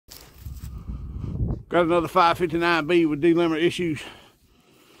Got another 559B with delimber issues.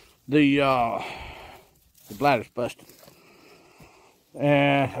 The bladder's busted.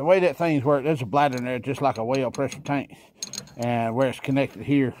 And the way that thing's work, there's a bladder in there just like a well pressure tank. And where it's connected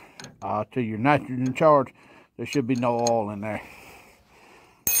here to your nitrogen charge, there should be no oil in there.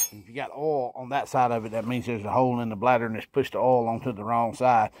 If you got oil on that side of it, that means there's a hole in the bladder and it's pushed the oil onto the wrong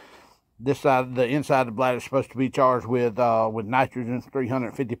side. This side, the inside of the bladder, is supposed to be charged with nitrogen,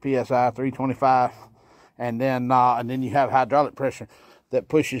 350 psi, 325, and then you have hydraulic pressure that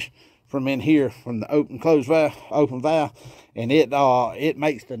pushes from in here from the open valve, and it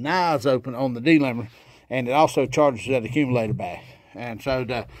makes the knives open on the delimber, and it also charges that accumulator back. And so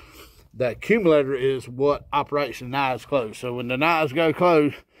the accumulator is what operates the knives closed. So when the knives go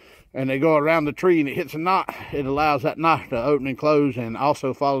closed and they go around the tree and it hits a knot, it allows that knot to open and close and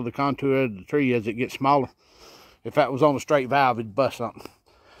also follow the contour of the tree as it gets smaller. If that was on a straight valve, it'd bust something.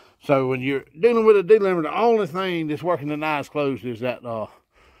 So when you're dealing with a delimber, the only thing that's working the knives closed is that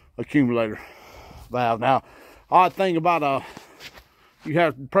accumulator valve. Now, odd thing about you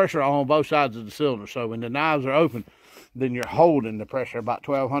have pressure on both sides of the cylinder. So when the knives are open, then you're holding the pressure about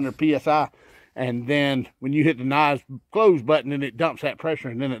 1200 psi. And then when you hit the knives close button, then it dumps that pressure.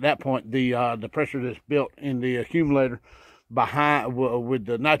 And then at that point, the pressure that's built in the accumulator behind with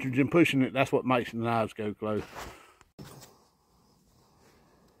the nitrogen pushing it, that's what makes the knives go close.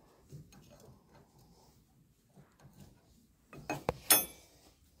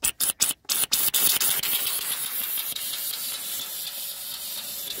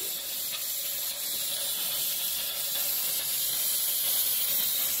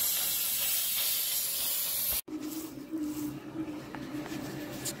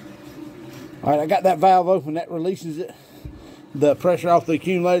 All right, I got that valve open. That releases the pressure off the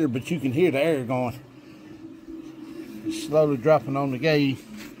accumulator, but you can hear the air going. It's slowly dropping on the gauge.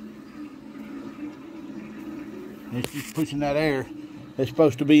 And it's just pushing that air that's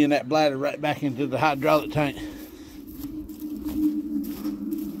supposed to be in that bladder right back into the hydraulic tank.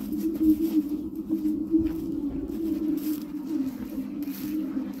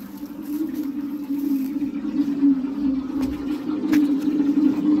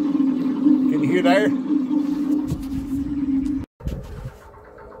 Hear there? You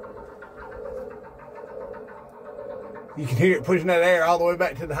can hear it pushing that air all the way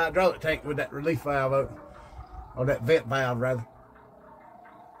back to the hydraulic tank with that relief valve open, or that vent valve rather.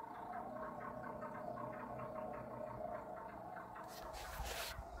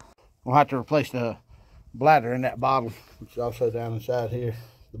 We'll have to replace the bladder in that bottle, which is also down inside here,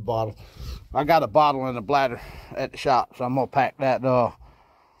 the bottle. I got a bottle and a bladder at the shop, so I'm gonna pack that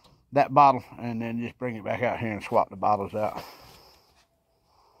bottle and then just bring it back out here and swap the bottles out.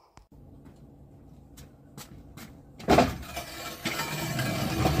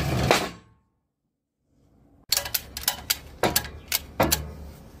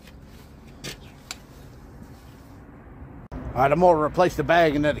 All right, I'm gonna replace the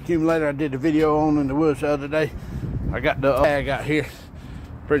bag in that accumulator I did the video on in the woods the other day. I got the bag out here.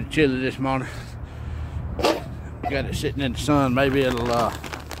 Pretty chilly this morning. Got it sitting in the sun. Maybe it'll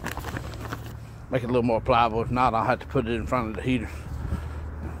make it a little more pliable. If not, I'll have to put it in front of the heater.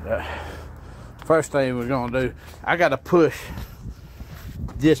 First thing we're gonna do, I gotta push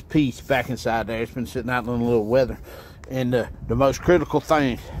this piece back inside there. It's been sitting out in a little weather. And the most critical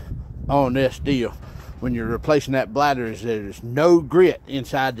thing on this deal, when you're replacing that bladder, is there's no grit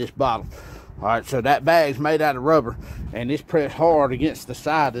inside this bottle. All right, so that bag's made out of rubber and it's pressed hard against the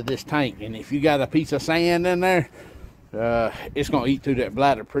side of this tank. And if you got a piece of sand in there, it's gonna eat through that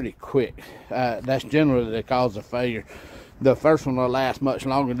bladder pretty quick. That's generally the cause of failure. The first one will last much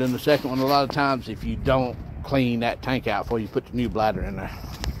longer than the second one a lot of times if you don't clean that tank out before you put the new bladder in there.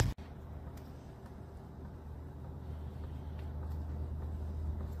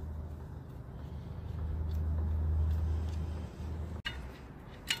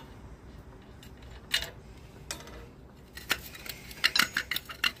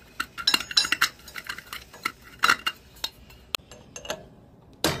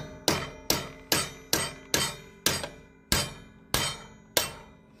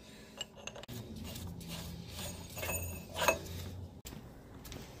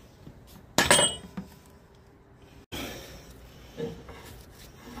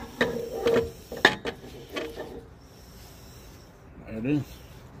 There it is.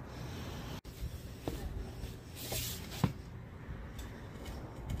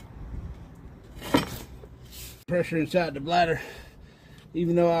 Pressure inside the bladder,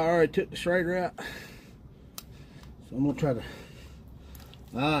 even though I already took the straighter out. So I'm gonna try to,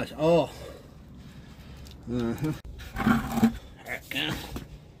 it's off. There it goes.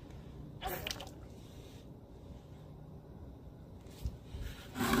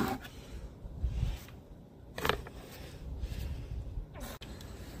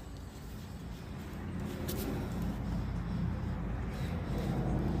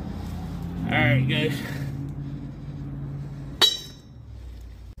 Alright guys.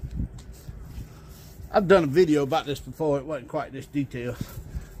 I've done a video about this before. It wasn't quite this detailed.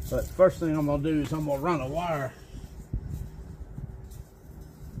 But the first thing I'm going to do is I'm going to run a wire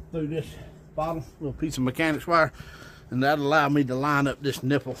through this bottom, little piece of mechanics wire, and that'll allow me to line up this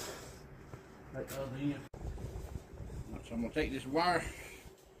nipple at the other end. So I'm going to take this wire,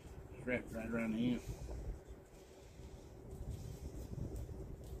 wrap it right around the end.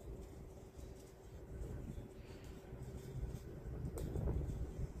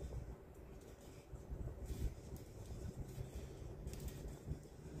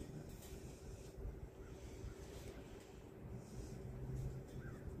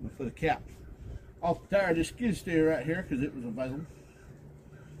 For the cap off the tire of this skid steer right here, because it was available.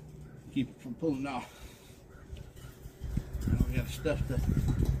 Keep it from pulling off. Now we got to stuff the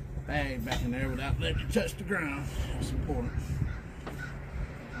bag back in there without letting it touch the ground. That's important.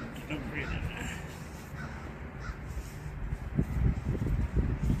 Get no grit in there.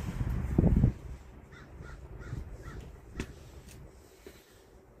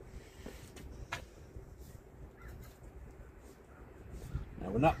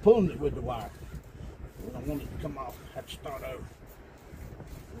 We're not pulling it with the wire. We don't want it to come off. Have to start over.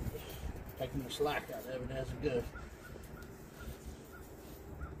 We're just taking the slack out of it as it goes.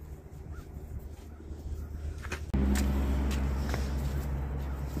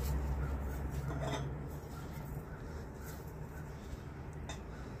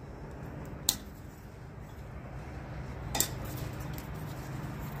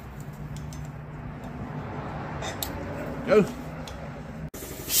 There we go.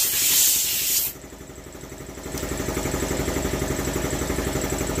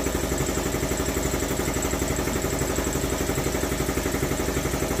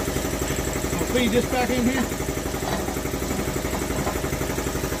 Feed this back in here.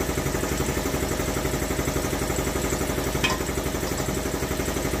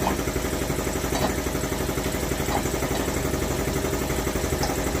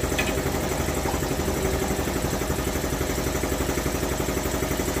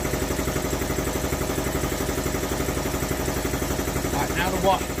 All right, now the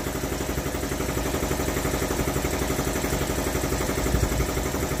washer.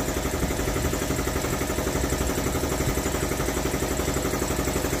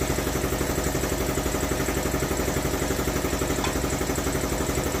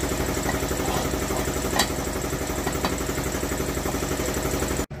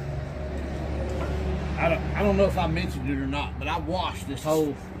 I don't know if I mentioned it or not, but I washed this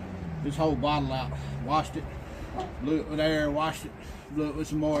whole bottle out. Washed it, blew it with air, washed it, blew it with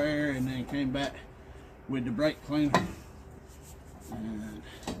some more air, and then came back with the brake cleaner and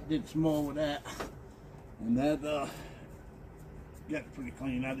did some more with that, and that got it pretty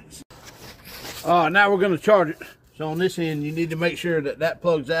clean. I didn't see. Now we're going to charge it. So on this end, you need to make sure that that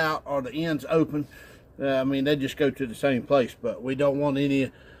plugs out or the end's open. I mean, they just go to the same place, but we don't want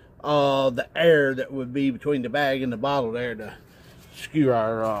any the air that would be between the bag and the bottle there to skew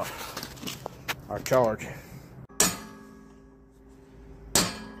our charge.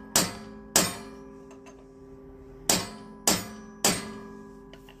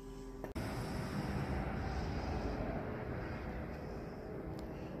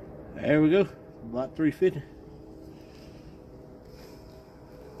 There we go, about 350.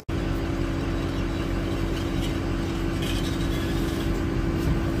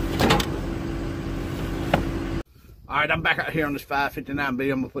 Alright, I'm back out here on this 559B. I'm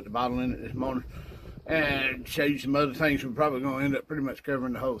going to put the bottle in it this morning and show you some other things. We're probably going to end up pretty much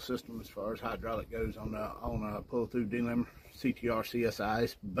covering the whole system as far as hydraulic goes on a pull-through delimber. CTR, CSI.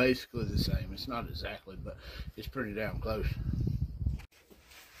 It's basically the same. It's not exactly, but it's pretty damn close.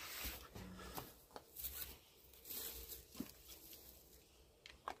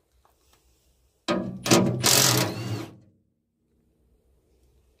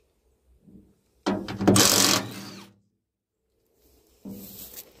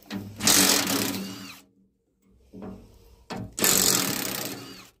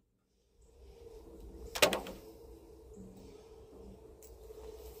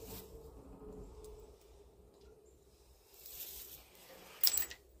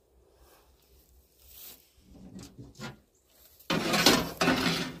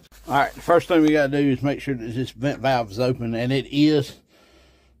 All right, the first thing we got to do is make sure that this vent valve is open, and it is,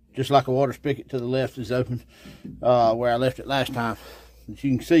 just like a water spigot to the left is open, where I left it last time. As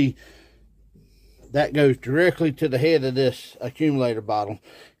you can see, that goes directly to the head of this accumulator bottle,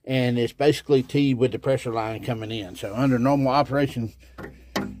 and it's basically teed with the pressure line coming in. So under normal operation,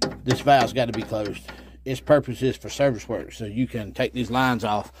 this valve's got to be closed. Its purpose is for service work, so you can take these lines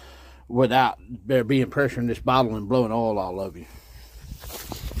off without there being pressure in this bottle and blowing oil all over you.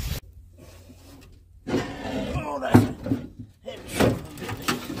 Oh, that's heavy son of a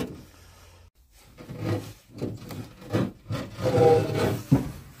bitch.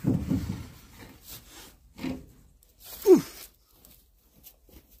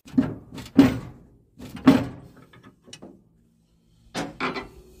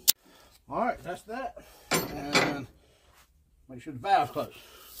 All right, that's that. And make sure the valve's closed.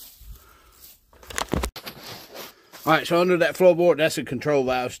 All right, so under that floorboard, that's a control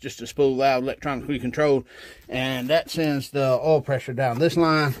valve. It's just a spool valve, electronically controlled. And that sends the oil pressure down this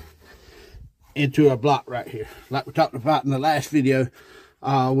line into a block right here. Like we talked about in the last video,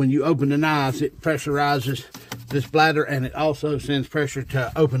 when you open the knives, it pressurizes this bladder, and it also sends pressure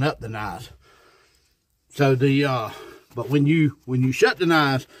to open up the knives. So but when you shut the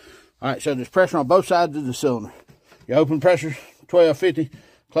knives, all right, so there's pressure on both sides of the cylinder. Your open pressure 1250,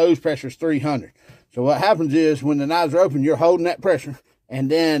 closed pressure is 300. So what happens is when the knives are open, you're holding that pressure,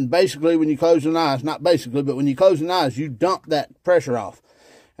 and then basically when you close the knives, not basically, but when you close the knives, you dump that pressure off.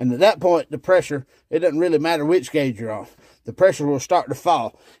 And at that point, the pressure, it doesn't really matter which gauge you're on. The pressure will start to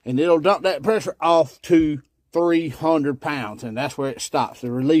fall, and it'll dump that pressure off to 300 pounds, and that's where it stops.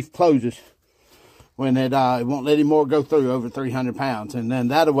 The relief closes when it won't let any more go through over 300 pounds. And then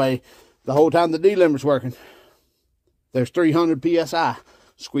that way, the whole time the delimber's working, there's 300 PSI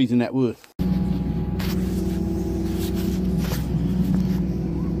squeezing that wood.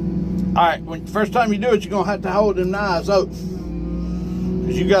 All right, first time you do it, you're gonna have to hold them knives open,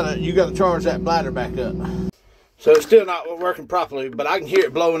 because you gotta charge that bladder back up. So it's still not working properly, but I can hear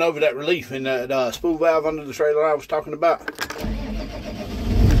it blowing over that relief in that spool valve under the trailer I was talking about.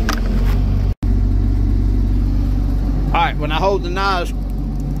 All right, when I hold the knives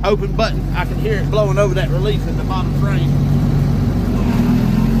open button, I can hear it blowing over that relief in the bottom frame.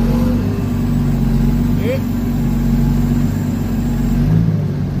 Hear it?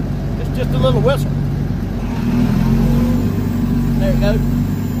 It's just a little whistle. There it goes.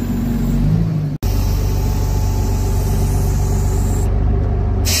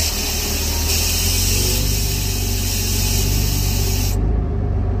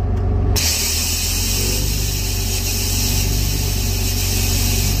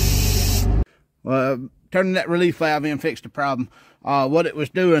 Turning that relief valve in fixed the problem. What it was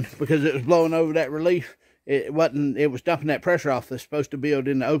doing, because it was blowing over that relief, it was dumping that pressure off that's supposed to build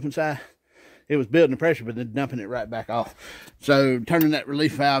in the open side. It was building the pressure, but then dumping it right back off. So turning that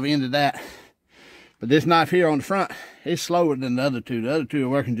relief valve into that. But this knife here on the front is slower than the other two. The other two are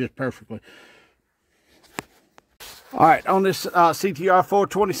working just perfectly. All right, on this CTR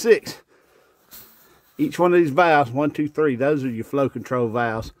 426, each one of these valves, 1, 2, 3, those are your flow control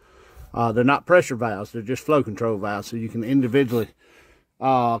valves. They're not pressure valves, they're just flow control valves, so you can individually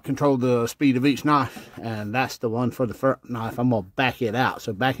control the speed of each knife, and that's the one for the front knife. I'm going to back it out,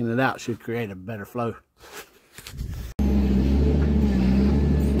 so backing it out should create a better flow.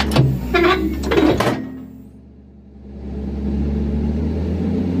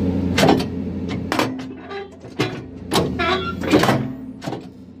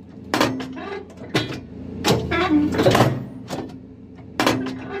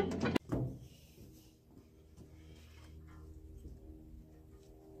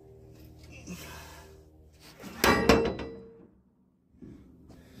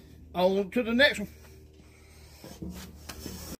 On to the next one.